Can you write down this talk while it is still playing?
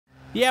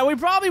Yeah, we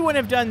probably wouldn't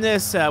have done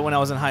this when I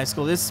was in high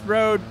school. This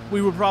road, we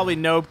were probably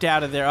noped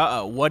out of there.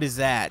 Uh-oh, what is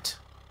that?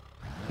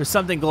 There's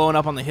something glowing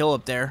up on the hill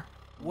up there.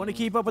 Want to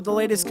keep up with the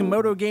latest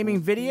Camodo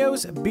Gaming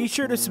videos? Be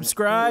sure to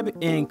subscribe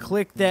and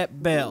click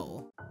that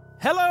bell.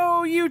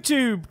 Hello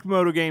YouTube,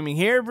 Camodo Gaming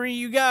here, bringing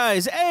you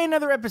guys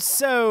another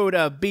episode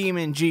of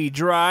BeamNG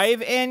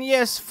Drive. And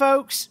yes,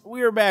 folks,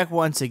 we are back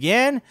once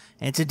again.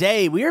 And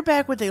today, we are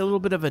back with a little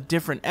bit of a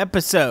different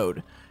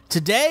episode.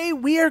 Today,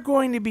 we are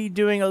going to be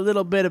doing a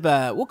little bit of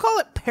a, we'll call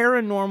it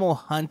paranormal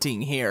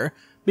hunting here,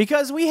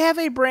 because we have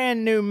a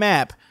brand new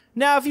map.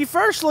 Now, if you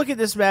first look at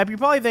this map, you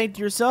probably think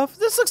to yourself,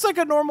 this looks like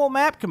a normal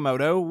map,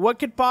 Camodo. What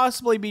could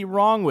possibly be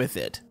wrong with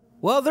it?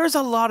 Well, there's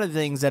a lot of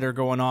things that are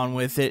going on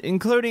with it,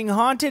 including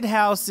haunted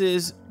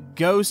houses,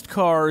 ghost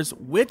cars,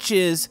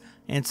 witches,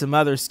 and some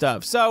other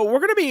stuff. So, we're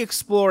going to be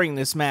exploring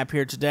this map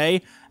here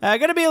today.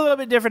 Going to be a little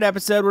bit different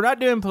episode. We're not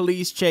doing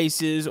police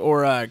chases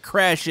or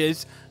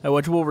crashes,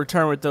 which we'll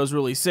return with those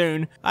really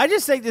soon. I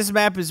just think this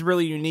map is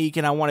really unique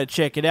and I want to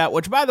check it out,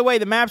 which, by the way,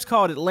 the map's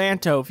called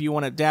Atlanto if you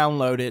want to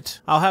download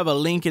it. I'll have a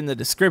link in the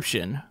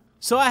description.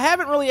 So I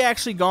haven't really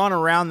actually gone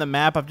around the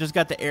map, I've just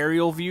got the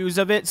aerial views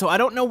of it, so I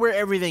don't know where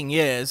everything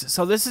is.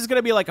 So this is going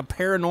to be like a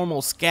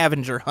paranormal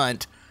scavenger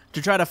hunt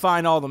to try to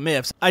find all the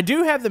myths. I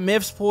do have the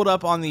myths pulled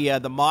up on the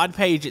mod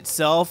page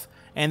itself,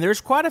 and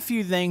there's quite a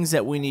few things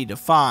that we need to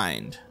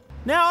find.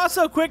 Now,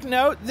 also, quick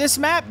note, this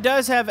map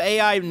does have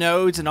AI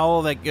nodes and all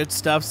of that good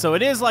stuff, so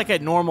it is like a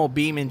normal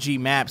BeamNG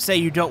map. Say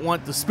you don't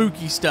want the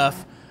spooky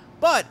stuff.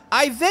 But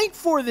I think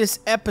for this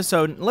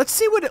episode, let's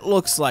see what it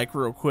looks like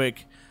real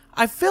quick.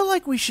 I feel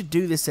like we should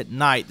do this at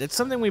night. That's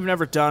something we've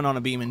never done on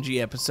a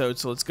BeamNG episode,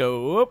 so let's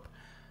go. Whoop.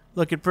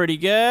 Looking pretty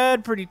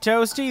good, pretty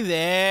toasty.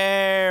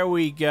 There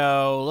we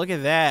go. Look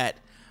at that.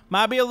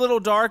 Might be a little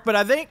dark, but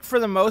I think for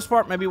the most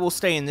part, maybe we'll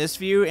stay in this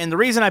view. And the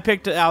reason I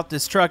picked out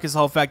this truck is the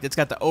whole fact that it's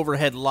got the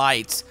overhead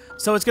lights.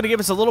 So it's going to give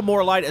us a little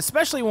more light,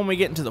 especially when we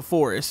get into the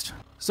forest.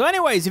 So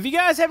anyways, if you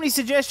guys have any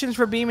suggestions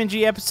for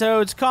BeamNG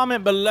episodes,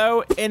 comment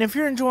below. And if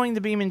you're enjoying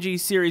the BeamNG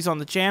series on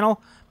the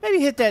channel, maybe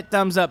hit that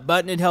thumbs up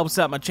button. It helps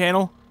out my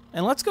channel.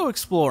 And let's go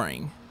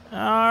exploring.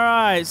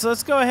 Alright, so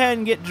let's go ahead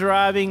and get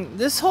driving.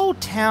 This whole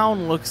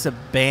town looks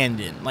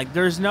abandoned. Like,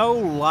 there's no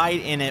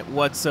light in it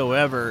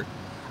whatsoever.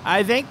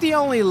 I think the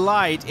only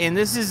light, and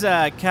this is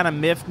kind of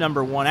myth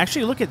number one.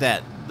 Actually, look at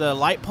that. The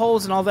light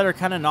poles and all that are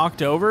kind of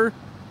knocked over.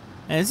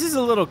 And this is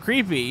a little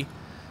creepy.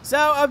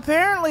 So,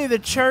 apparently the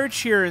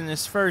church here in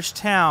this first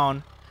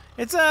town,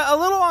 it's a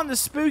little on the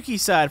spooky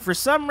side. For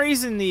some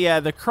reason,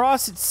 the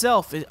cross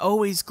itself, it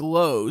always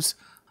glows.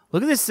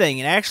 Look at this thing.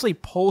 It actually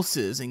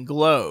pulses and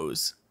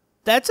glows.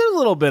 That's a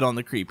little bit on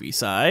the creepy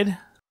side.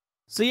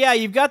 So yeah,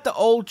 you've got the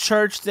old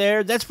church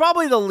there. That's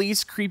probably the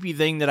least creepy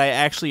thing that I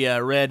actually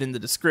read in the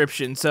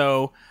description.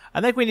 So I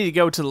think we need to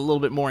go to the little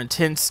bit more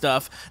intense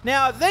stuff.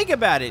 Now, think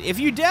about it. If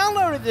you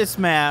downloaded this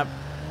map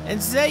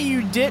and say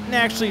you didn't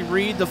actually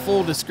read the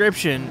full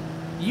description,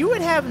 you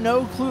would have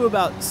no clue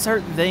about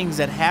certain things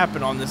that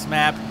happen on this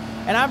map.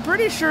 And I'm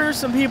pretty sure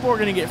some people are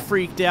going to get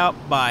freaked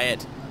out by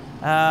it.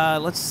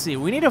 Let's see.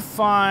 We need to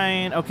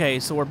find... Okay,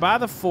 so we're by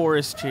the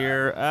forest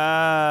here.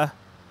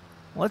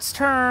 Let's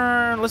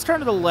turn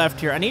to the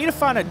left here. I need to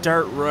find a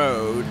dirt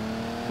road,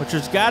 which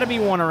there's got to be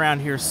one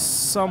around here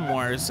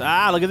somewhere.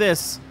 Ah, look at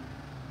this.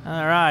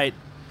 All right.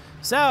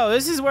 So,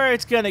 this is where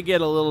it's going to get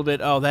a little bit...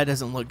 Oh, that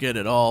doesn't look good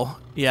at all.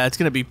 Yeah, it's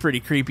going to be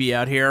pretty creepy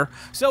out here.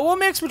 So, we'll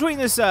mix between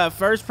this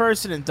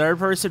first-person and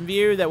third-person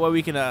view. That way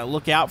we can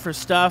look out for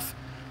stuff.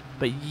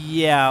 But,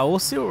 yeah, we'll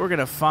see what we're going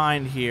to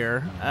find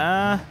here.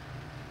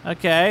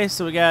 Okay,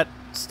 so we got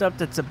stuff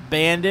that's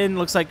abandoned.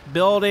 Looks like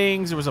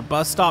buildings. There was a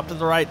bus stop to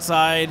the right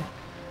side.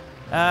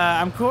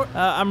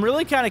 I'm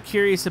really kind of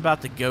curious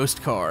about the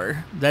ghost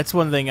car. That's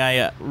one thing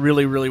I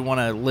really want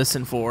to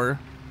listen for.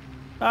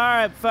 All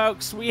right,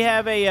 folks, we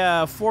have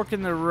a fork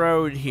in the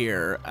road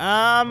here.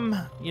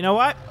 You know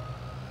what?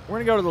 We're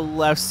gonna go to the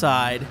left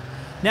side.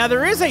 Now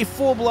there is a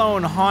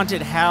full-blown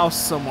haunted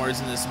house somewhere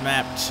in this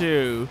map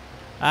too.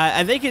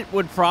 I think it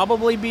would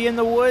probably be in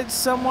the woods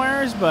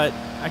somewheres, but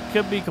I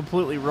could be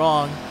completely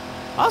wrong.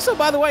 Also,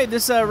 by the way,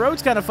 this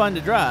road's kind of fun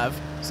to drive.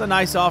 It's a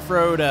nice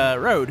off-road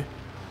road.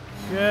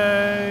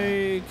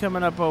 Okay,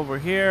 coming up over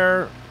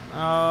here.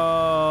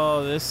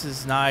 Oh, this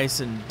is nice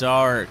and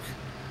dark.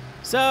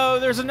 So,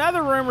 there's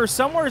another rumor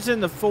somewhere's in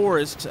the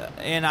forest,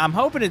 and I'm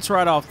hoping it's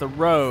right off the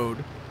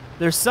road.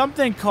 There's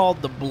something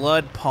called the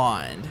Blood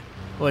Pond,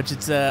 which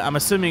it's I'm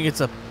assuming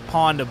it's a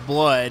pond of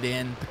blood,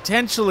 and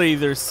potentially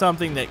there's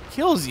something that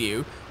kills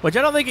you, which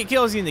I don't think it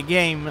kills you in the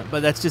game,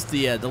 but that's just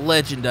the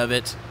legend of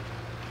it.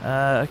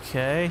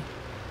 Okay.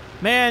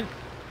 Man,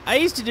 I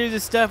used to do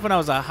this stuff when I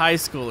was a high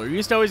schooler. We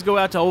used to always go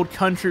out to old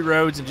country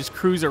roads and just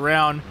cruise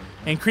around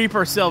and creep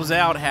ourselves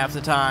out half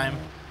the time.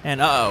 And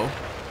uh-oh.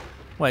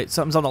 Wait,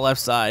 something's on the left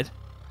side.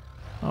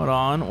 Hold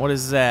on, what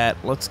is that?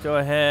 Let's go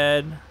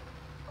ahead.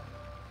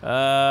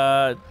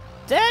 That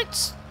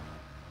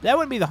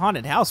wouldn't be the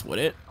haunted house, would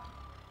it?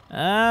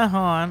 Hold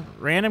on.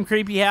 Random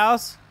creepy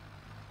house?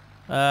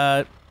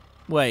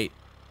 Wait.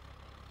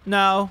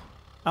 No.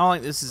 I don't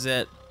think this is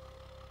it.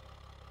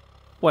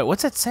 Wait,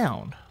 what's that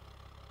sound?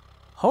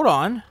 Hold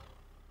on.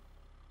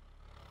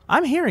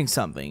 I'm hearing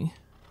something.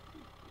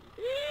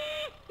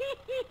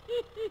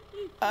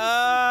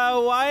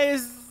 Why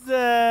is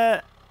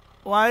the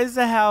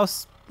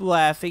house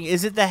laughing?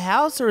 Is it the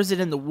house or is it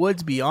in the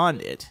woods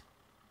beyond it?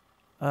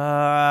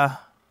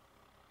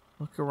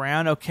 Look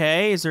around.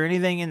 Okay, is there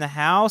anything in the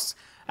house?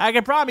 I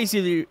can promise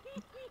you,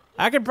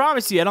 I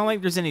don't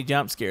think there's any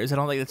jump scares. I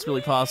don't think that's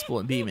really possible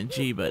in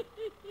BeamNG, but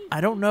I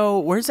don't know.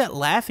 Where's that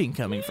laughing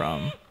coming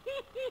from?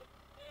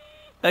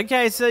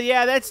 Okay, so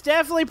yeah, that's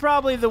definitely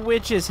probably the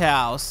witch's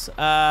house.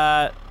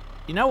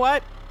 You know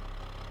what?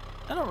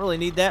 I don't really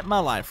need that in my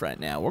life right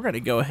now. We're going to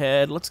go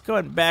ahead. Let's go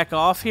ahead and back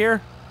off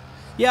here.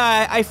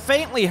 Yeah, I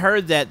faintly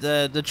heard that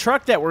the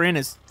truck that we're in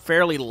is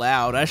fairly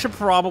loud. I should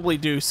probably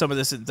do some of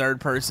this in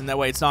third person. That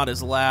way it's not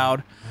as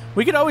loud.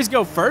 We could always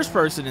go first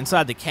person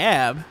inside the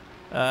cab.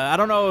 I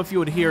don't know if you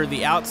would hear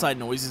the outside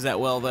noises that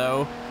well,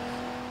 though.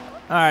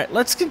 Alright,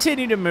 let's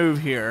continue to move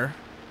here.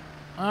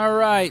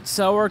 Alright,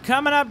 so we're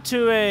coming up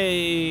to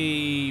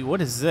a... What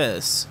is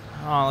this?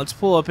 Oh, let's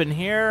pull up in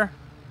here.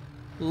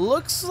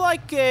 Looks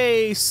like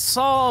a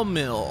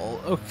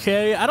sawmill.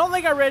 Okay, I don't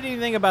think I read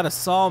anything about a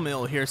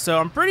sawmill here, so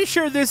I'm pretty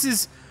sure this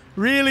is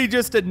really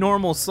just a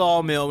normal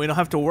sawmill. We don't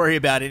have to worry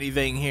about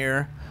anything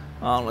here.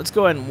 Let's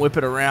go ahead and whip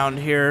it around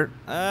here.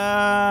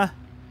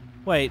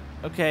 Wait,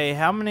 okay,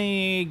 how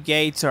many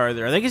gates are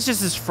there? I think it's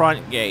just this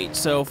front gate,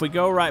 so if we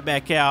go right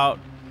back out,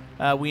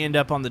 we end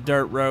up on the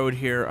dirt road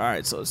here.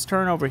 Alright, so let's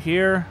turn over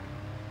here.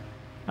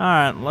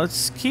 Alright,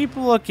 let's keep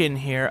looking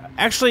here.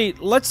 Actually,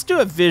 let's do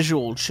a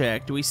visual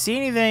check. Do we see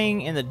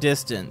anything in the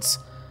distance?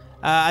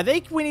 I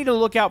think we need to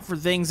look out for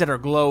things that are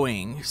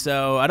glowing,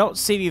 so I don't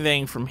see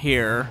anything from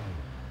here.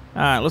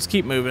 Alright, let's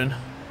keep moving.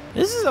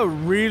 This is a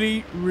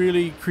really,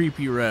 really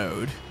creepy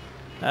road.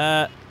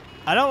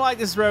 I don't like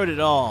this road at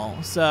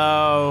all,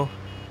 so...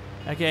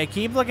 Okay,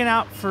 keep looking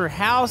out for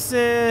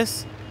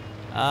houses.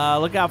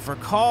 Look out for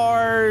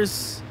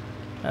cars.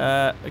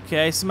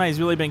 Okay, somebody's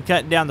really been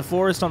cutting down the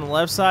forest on the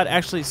left side.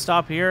 Actually,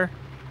 stop here.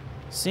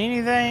 See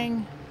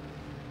anything?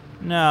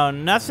 No,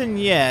 nothing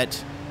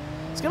yet.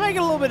 It's gonna make it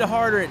a little bit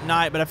harder at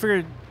night, but I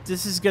figured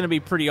this is gonna be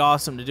pretty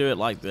awesome to do it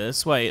like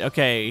this. Wait,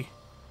 okay.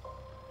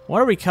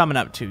 What are we coming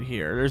up to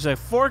here? There's a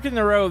fork in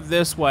the road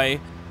this way.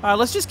 Alright,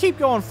 let's just keep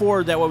going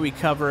forward. That way we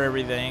cover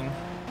everything.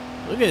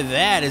 Look at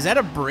that. Is that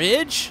a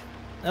bridge?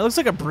 That looks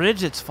like a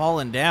bridge that's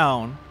fallen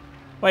down.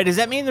 Wait, does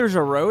that mean there's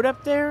a road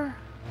up there?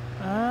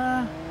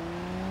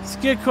 It's a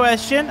good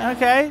question.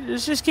 Okay,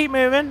 let's just keep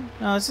moving.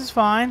 No, this is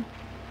fine.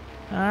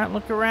 Alright,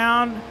 look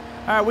around.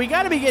 Alright, we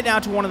got to be getting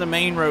out to one of the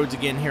main roads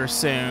again here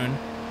soon.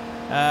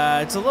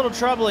 It's a little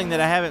troubling that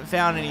I haven't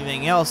found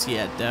anything else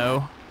yet,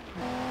 though.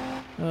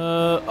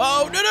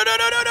 Oh,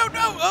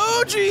 no.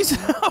 Oh, jeez.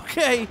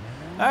 Okay.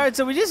 Alright,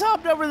 so we just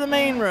hopped over the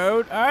main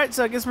road. Alright,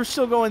 so I guess we're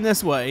still going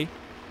this way.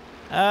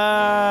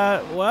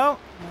 Well,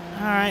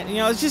 alright, you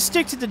know, let's just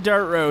stick to the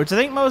dirt roads. I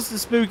think most of the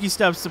spooky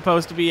stuff's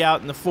supposed to be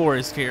out in the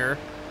forest here.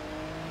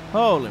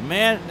 Holy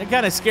man, that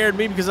kind of scared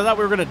me because I thought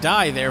we were going to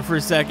die there for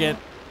a second.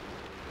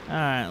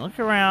 Alright, look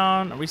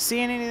around. Are we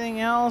seeing anything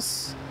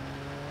else?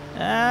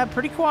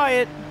 Pretty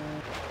quiet.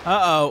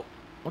 Uh-oh.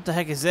 What the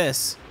heck is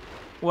this?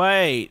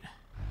 Wait.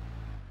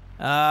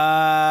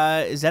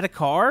 Is that a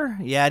car?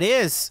 Yeah, it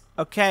is.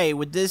 Okay,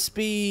 would this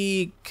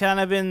be kind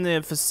of in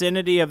the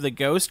vicinity of the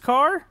ghost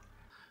car?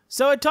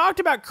 So it talked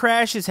about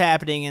crashes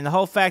happening and the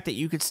whole fact that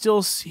you could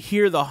still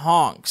hear the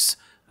honks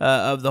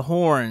of the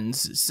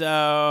horns.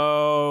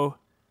 So...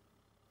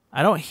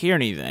 I don't hear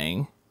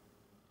anything.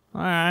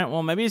 Alright,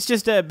 well, maybe it's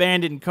just an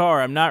abandoned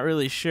car. I'm not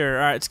really sure.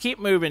 Alright, let's keep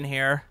moving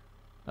here.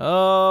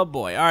 Oh,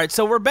 boy. Alright,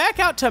 so we're back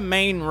out to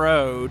Main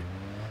Road,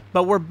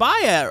 but we're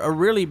by a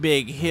really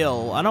big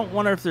hill. I don't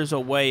wonder if there's a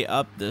way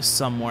up this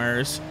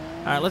somewheres.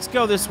 Alright, let's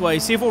go this way.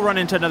 See if we'll run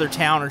into another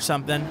town or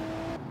something.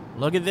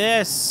 Look at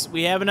this.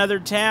 We have another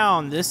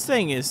town. This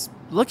thing is...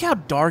 Look how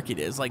dark it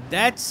is. Like,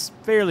 that's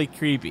fairly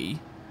creepy.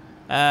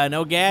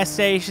 No gas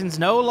stations,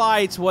 no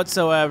lights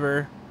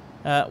whatsoever.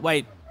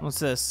 Wait. What's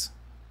this?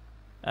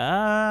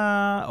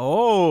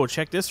 Oh,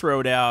 check this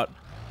road out.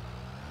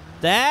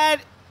 That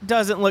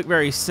doesn't look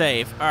very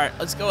safe. All right,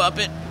 let's go up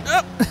it.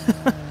 Oh.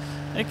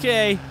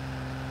 Okay.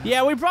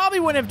 Yeah, we probably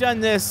wouldn't have done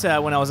this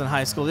when I was in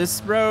high school.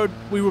 This road,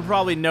 we were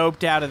probably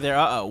noped out of there.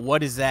 Uh-oh,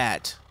 what is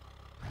that?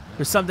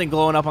 There's something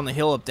glowing up on the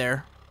hill up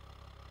there.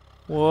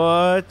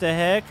 What the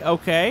heck?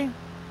 Okay.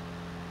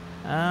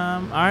 All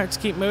right, let's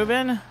keep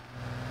moving. All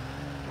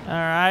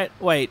right,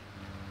 wait.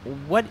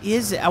 What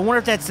is it? I wonder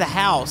if that's the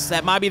house.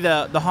 That might be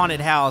the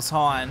haunted house,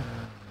 hon.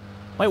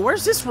 Wait,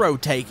 where's this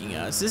road taking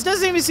us? This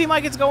doesn't even seem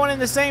like it's going in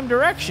the same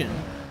direction.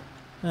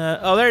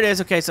 Oh, there it is.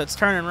 Okay, so it's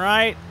turning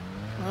right.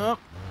 Oh,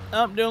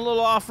 doing a little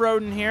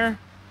off-roading here.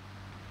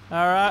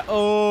 All right.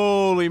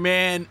 Holy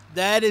man,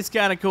 that is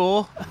kind of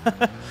cool.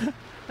 Hold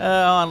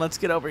on, let's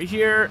get over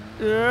here.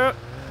 Man,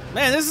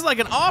 this is like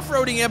an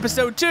off-roading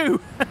episode too.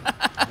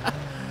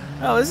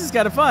 Oh, this is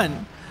kind of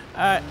fun.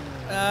 All right.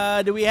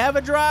 Do we have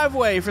a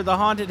driveway for the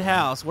haunted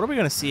house? What are we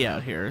going to see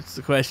out here? It's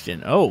the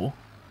question. Oh.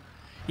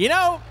 You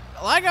know,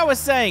 like I was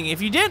saying,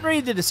 if you didn't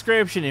read the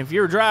description, if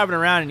you were driving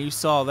around and you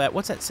saw that,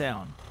 what's that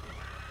sound?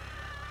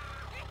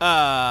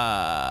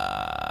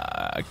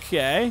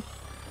 Okay.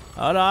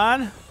 Hold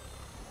on.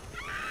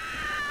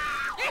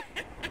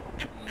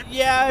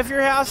 Yeah, if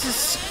your house is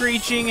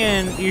screeching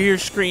and you hear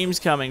screams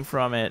coming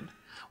from it.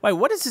 Wait,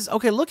 what is this?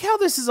 Okay, look how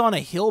this is on a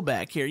hill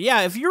back here.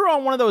 Yeah, if you're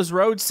on one of those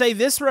roads, say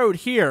this road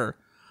here,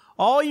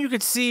 all you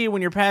could see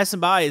when you're passing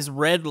by is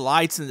red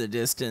lights in the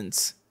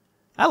distance.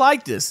 I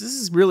like this. This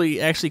is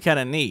really actually kind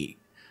of neat.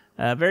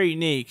 Very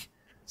unique.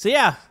 So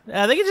yeah,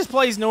 I think it just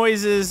plays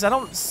noises. I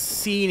don't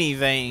see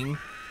anything,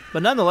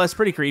 but nonetheless,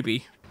 pretty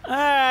creepy.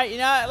 Alright, you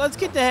know, let's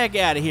get the heck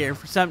out of here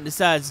before something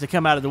decides to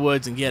come out of the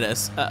woods and get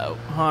us. Uh-oh.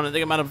 Hold on, I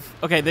think I'm out of...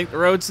 Okay, I think the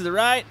road's to the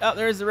right. Oh,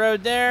 there's the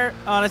road there.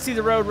 Oh, and I see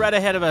the road right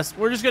ahead of us.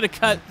 We're just going to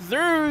cut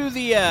through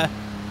the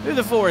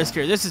forest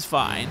here. This is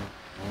fine.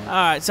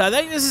 Alright, so I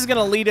think this is going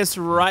to lead us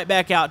right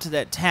back out to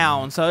that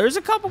town. So there's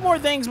a couple more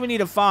things we need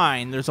to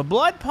find. There's a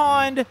blood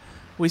pond.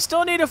 We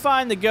still need to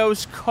find the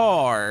ghost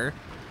car.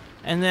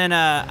 And then,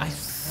 I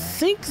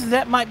think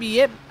that might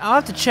be it. I'll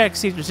have to check,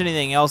 see if there's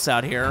anything else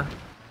out here.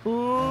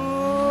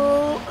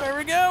 Ooh, there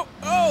we go.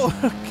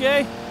 Oh,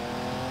 okay.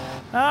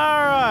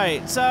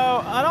 Alright, so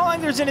I don't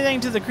think there's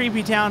anything to the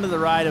creepy town to the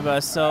right of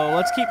us, so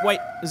let's keep... Wait,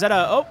 is that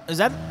a... Oh, is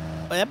that...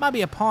 That might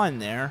be a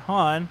pond there. Hold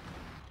on.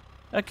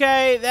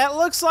 Okay, that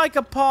looks like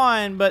a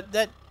pond, but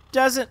that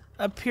doesn't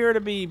appear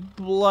to be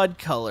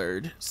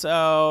blood-colored,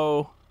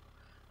 so...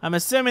 I'm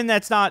assuming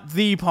that's not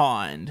the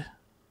pond.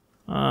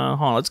 Hold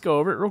on, let's go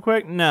over it real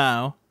quick.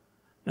 No.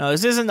 No,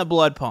 this isn't the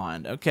blood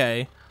pond.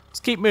 Okay, let's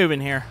keep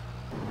moving here.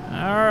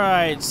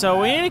 Alright,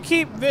 so we need to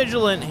keep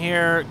vigilant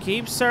here.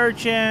 Keep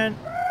searching.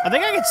 I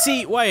think I can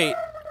see... Wait.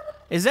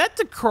 Is that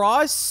the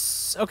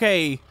cross?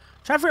 Okay.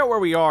 Trying to figure out where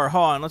we are.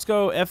 Hold on. Let's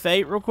go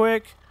F8 real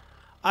quick.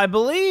 I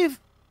believe...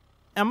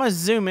 I'm going to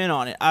zoom in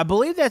on it. I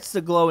believe that's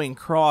the glowing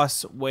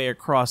cross way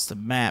across the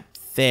map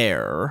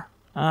there.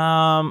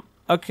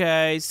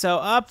 Okay. So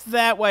up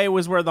that way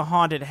was where the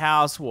haunted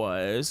house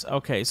was.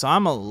 Okay. So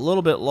I'm a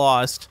little bit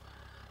lost.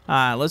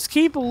 Let's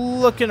keep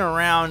looking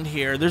around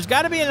here. There's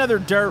got to be another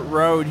dirt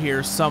road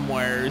here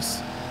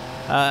somewheres.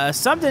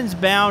 Something's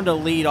bound to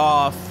lead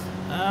off.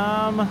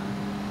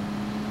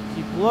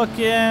 Keep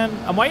looking.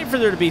 I'm waiting for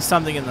there to be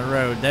something in the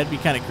road. That'd be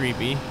kind of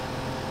creepy.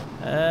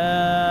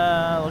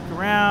 Look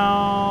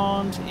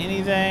around.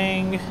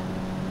 Anything?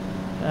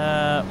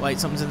 Wait,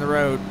 something's in the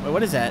road. Wait,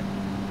 what is that?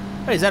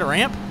 Wait, is that a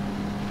ramp?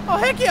 Oh,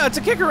 heck yeah, it's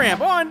a kicker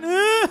ramp. On.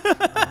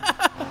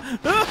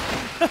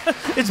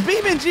 It's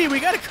BeamNG. We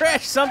gotta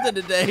crash something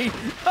today.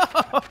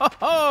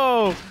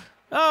 Oh,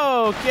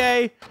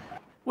 okay.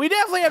 We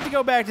definitely have to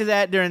go back to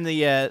that during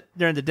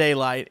the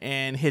daylight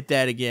and hit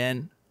that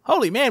again.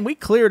 Holy man, we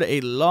cleared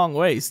a long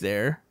ways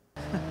there.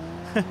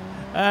 All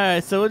right,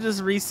 so we'll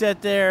just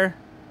reset there.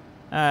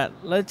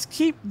 Let's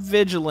keep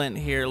vigilant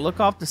here. Look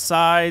off the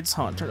sides.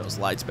 Hold on, turn those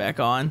lights back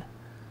on.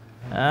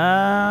 Look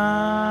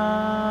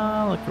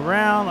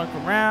around, look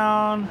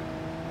around.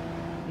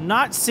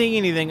 Not seeing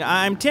anything.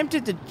 I'm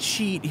tempted to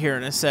cheat here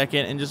in a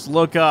second and just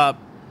look up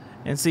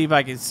and see if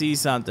I can see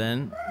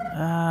something.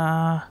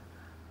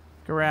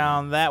 Look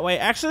around that way.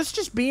 Actually, let's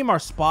just beam our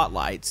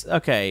spotlights.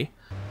 Okay.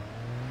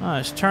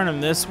 Let's turn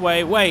them this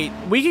way. Wait,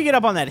 we could get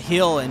up on that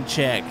hill and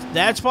check.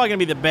 That's probably going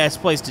to be the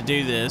best place to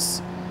do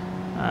this.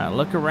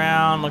 Look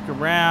around, look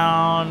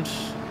around.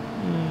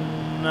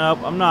 Nope,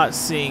 I'm not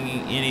seeing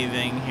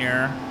anything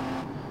here.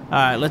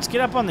 Alright, let's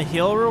get up on the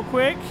hill real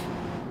quick.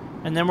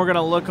 And then we're going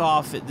to look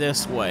off it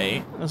this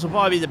way. This will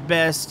probably be the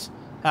best,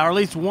 or at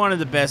least one of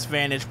the best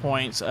vantage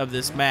points of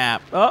this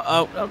map.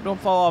 Oh, don't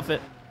fall off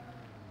it.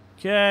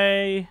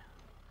 Okay.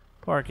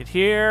 Park it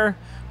here.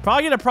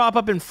 Probably going to prop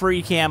up in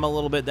free cam a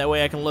little bit. That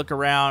way I can look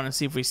around and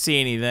see if we see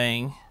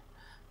anything.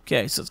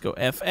 Okay, so let's go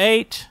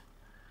F8.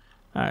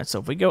 Alright, so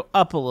if we go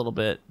up a little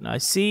bit, I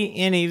see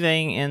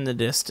anything in the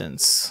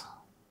distance.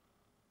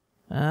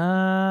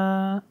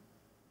 Oh,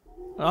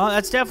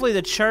 that's definitely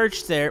the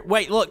church there.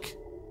 Wait, look.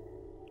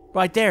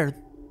 Right there.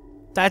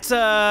 That's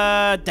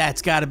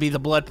gotta be the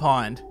blood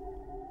pond.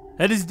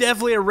 That is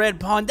definitely a red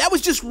pond. That was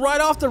just right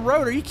off the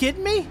road. Are you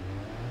kidding me?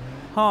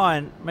 Hold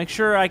on. Make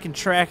sure I can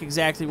track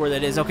exactly where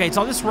that is. Okay, it's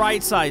on this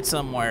right side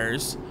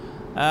somewheres.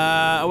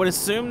 I would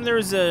assume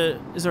is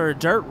there a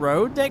dirt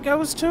road that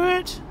goes to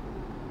it?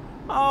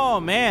 Oh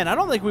man, I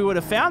don't think we would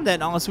have found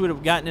that unless we would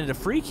have gotten into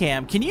free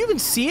cam. Can you even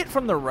see it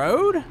from the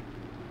road?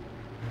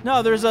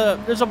 No, there's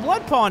a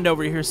blood pond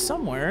over here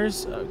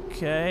somewheres.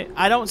 Okay,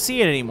 I don't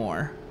see it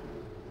anymore.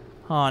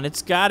 Hold on,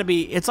 it's gotta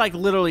be, it's like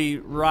literally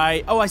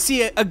right. Oh, I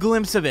see a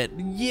glimpse of it.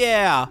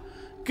 Yeah,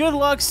 good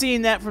luck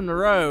seeing that from the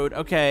road.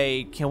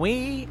 Okay, can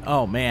we?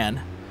 Oh man,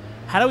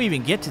 how do we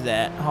even get to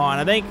that? Hold on,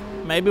 I think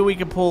maybe we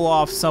can pull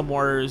off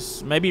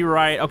somewheres. Maybe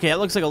right. Okay, it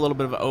looks like a little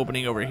bit of an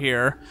opening over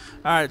here.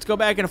 All right, let's go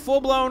back in a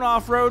full-blown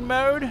off-road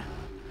mode.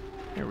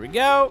 Here we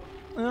go.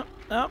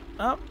 Up.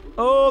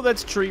 Oh,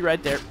 that's a tree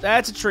right there.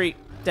 That's a tree.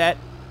 That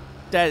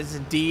is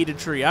indeed a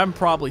tree. I'm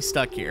probably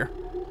stuck here.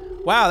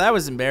 Wow, that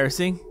was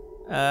embarrassing.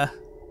 Are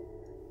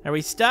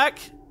we stuck?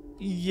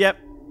 Yep.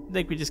 I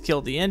think we just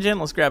killed the engine.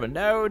 Let's grab a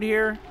node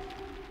here.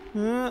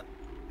 There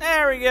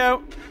we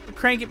go.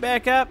 Crank it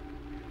back up.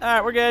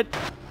 Alright, we're good.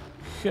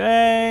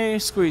 Okay,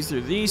 squeeze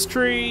through these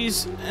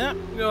trees.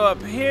 Go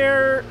up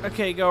here.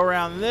 Okay, go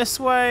around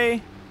this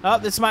way. Oh,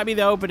 this might be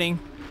the opening.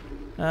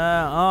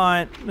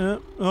 On.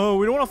 Oh,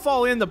 we don't want to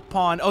fall in the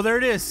pond. Oh, there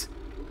it is.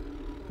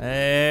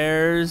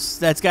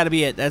 That's got to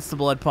be it. That's the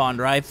blood pond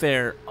right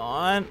there.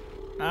 On.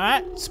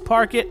 Alright, let's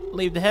park it.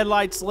 Leave the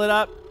headlights lit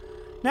up.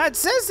 Now, it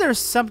says there's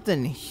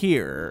something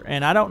here,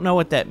 and I don't know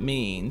what that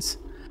means.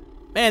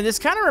 Man, this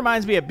kind of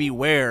reminds me of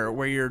Beware,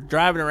 where you're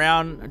driving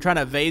around trying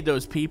to evade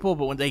those people,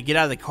 but when they get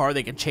out of the car,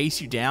 they can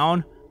chase you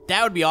down.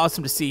 That would be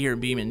awesome to see here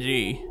in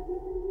BeamNG.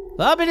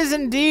 Well, it is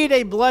indeed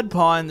a blood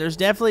pond. There's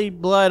definitely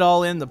blood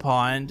all in the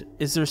pond.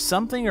 Is there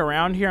something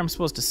around here I'm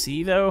supposed to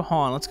see, though?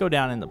 Hold on, let's go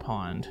down in the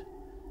pond.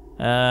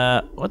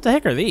 What the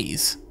heck are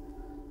these?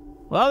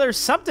 Well, there's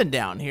something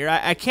down here.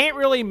 I can't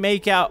really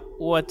make out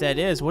what that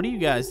is. What do you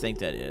guys think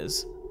that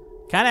is?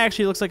 Kind of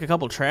actually looks like a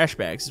couple trash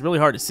bags. It's really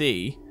hard to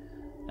see.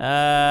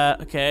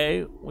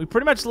 Okay. We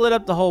pretty much lit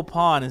up the whole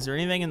pond. Is there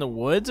anything in the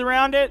woods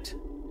around it?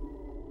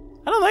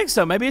 I don't think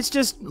so. Maybe it's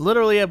just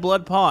literally a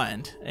blood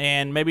pond,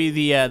 and maybe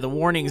the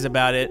warnings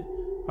about it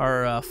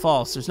are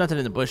false. There's nothing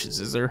in the bushes,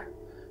 is there?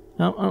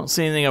 No, I don't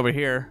see anything over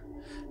here.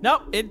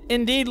 Nope, it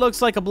indeed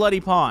looks like a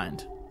bloody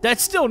pond.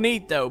 That's still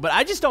neat, though, but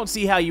I just don't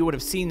see how you would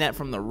have seen that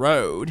from the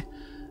road.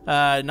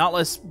 Not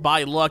less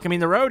by luck. I mean,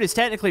 the road is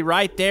technically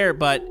right there,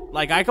 but,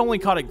 like, I only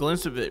caught a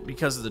glimpse of it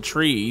because of the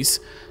trees.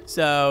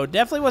 So,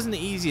 definitely wasn't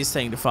the easiest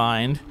thing to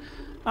find.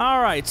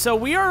 Alright, so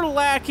we are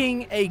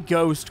lacking a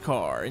ghost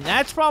car, and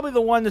that's probably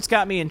the one that's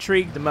got me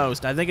intrigued the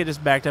most. I think it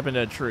just backed up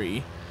into a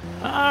tree.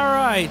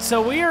 Alright,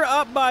 so we are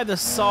up by the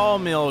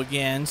sawmill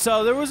again.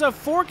 So there was a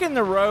fork in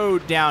the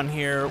road down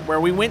here where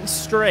we went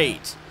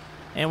straight,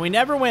 and we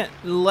never went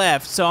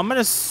left. So I'm going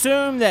to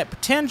assume that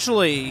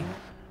potentially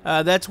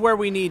that's where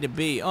we need to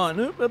be.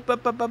 Oh,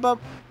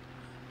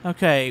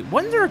 okay,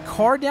 wasn't there a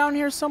car down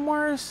here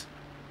somewhere?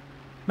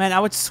 Man,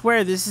 I would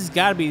swear this has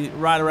got to be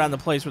right around the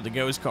place where the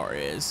ghost car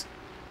is.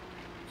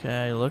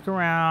 Okay, look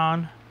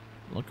around.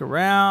 Look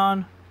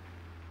around.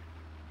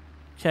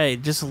 Okay,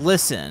 just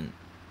listen.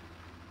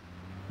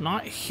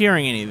 Not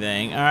hearing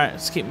anything. Alright,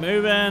 let's keep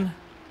moving.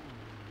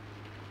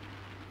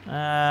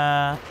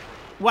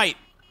 Wait.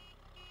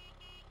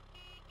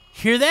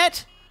 Hear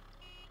that?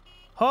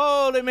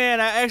 Holy man,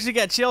 I actually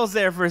got chills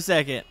there for a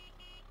second.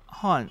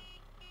 Hold on.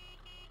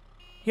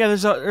 Yeah,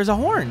 there's a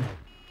horn.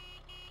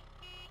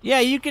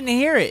 Yeah, you can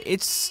hear it.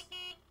 It's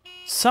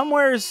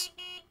somewhere's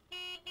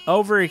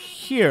over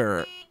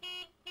here.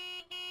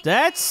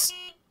 That's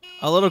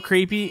a little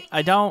creepy.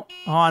 I don't...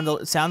 Hold on,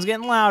 the sound's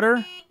getting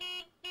louder.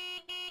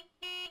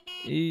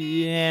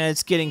 Yeah,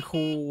 it's getting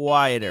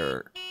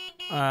quieter.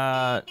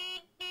 Yeah,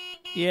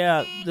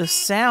 the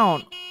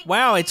sound...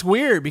 Wow, it's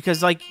weird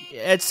because, like,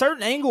 at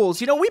certain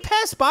angles... You know, we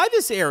passed by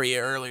this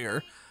area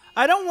earlier.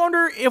 I don't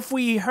wonder if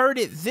we heard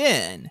it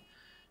then.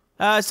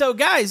 So,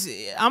 guys,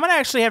 I'm going to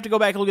actually have to go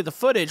back and look at the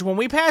footage. When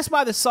we passed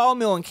by the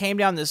sawmill and came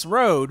down this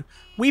road,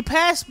 we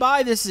passed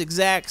by this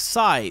exact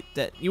site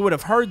that you would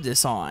have heard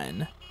this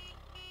on.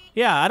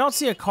 Yeah, I don't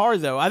see a car,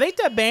 though. I think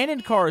the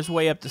abandoned car is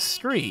way up the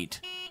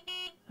street.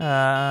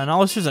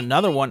 Unless there's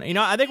another one. You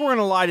know, I think we're going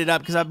to light it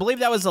up because I believe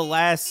that was the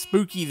last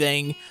spooky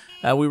thing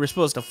we were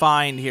supposed to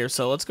find here.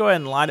 So let's go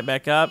ahead and light it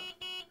back up.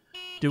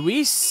 Do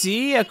we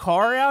see a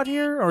car out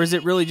here, or is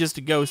it really just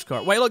a ghost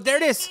car? Wait, look, there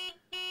it is.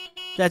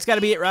 That's got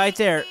to be it right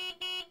there.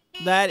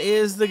 That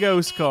is the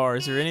ghost car.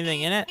 Is there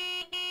anything in it?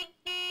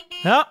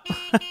 Oh.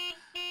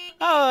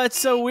 Oh, that's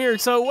so weird.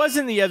 So it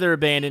wasn't the other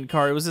abandoned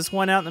car. It was this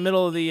one out in the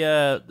middle of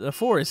the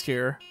forest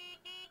here.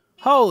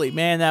 Holy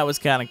man, that was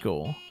kind of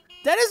cool.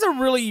 That is a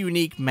really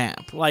unique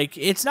map. Like,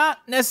 it's not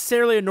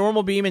necessarily a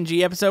normal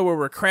BeamNG episode where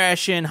we're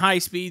crashing,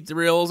 high-speed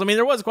thrills. I mean,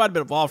 there was quite a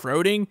bit of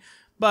off-roading,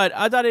 but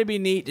I thought it'd be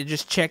neat to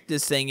just check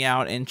this thing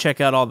out and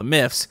check out all the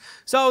myths.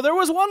 So there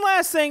was one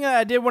last thing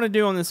I did want to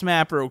do on this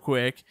map real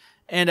quick,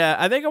 and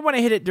I think I want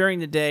to hit it during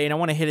the day, and I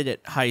want to hit it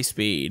at high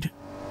speed.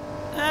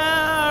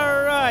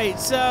 Alright,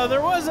 so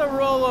there was a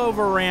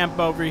rollover ramp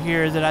over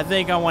here that I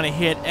think I want to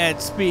hit at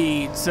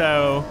speed,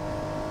 so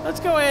let's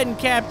go ahead and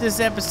cap this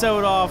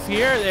episode off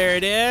here. There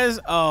it is.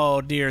 Oh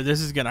dear, this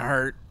is gonna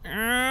hurt.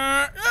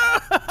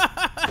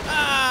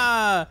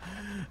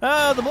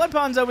 Oh, the blood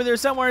pond's over there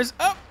somewhere.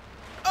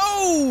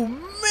 Oh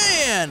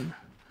man!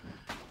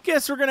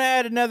 Guess we're gonna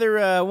add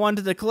another one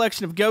to the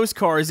collection of ghost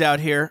cars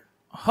out here.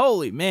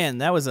 Holy man,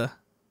 that was a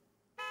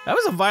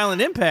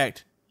violent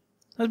impact.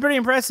 That was pretty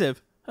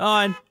impressive.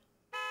 On.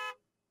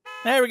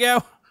 There we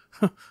go.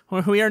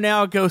 We are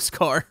now a ghost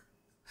car.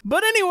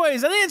 But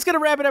anyways, I think it's going to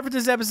wrap it up for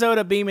this episode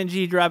of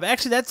BeamNG Drive.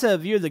 Actually, that's a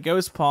view of the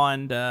ghost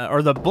pond,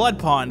 or the blood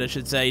pond, I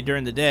should say,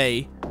 during the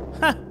day.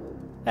 Huh.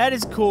 That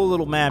is a cool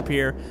little map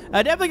here.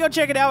 Definitely go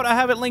check it out. I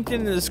have it linked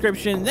in the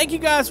description. Thank you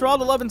guys for all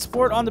the love and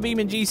support on the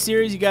BeamNG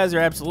series. You guys are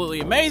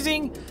absolutely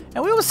amazing.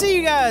 And we will see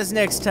you guys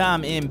next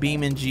time in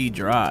BeamNG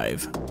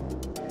Drive.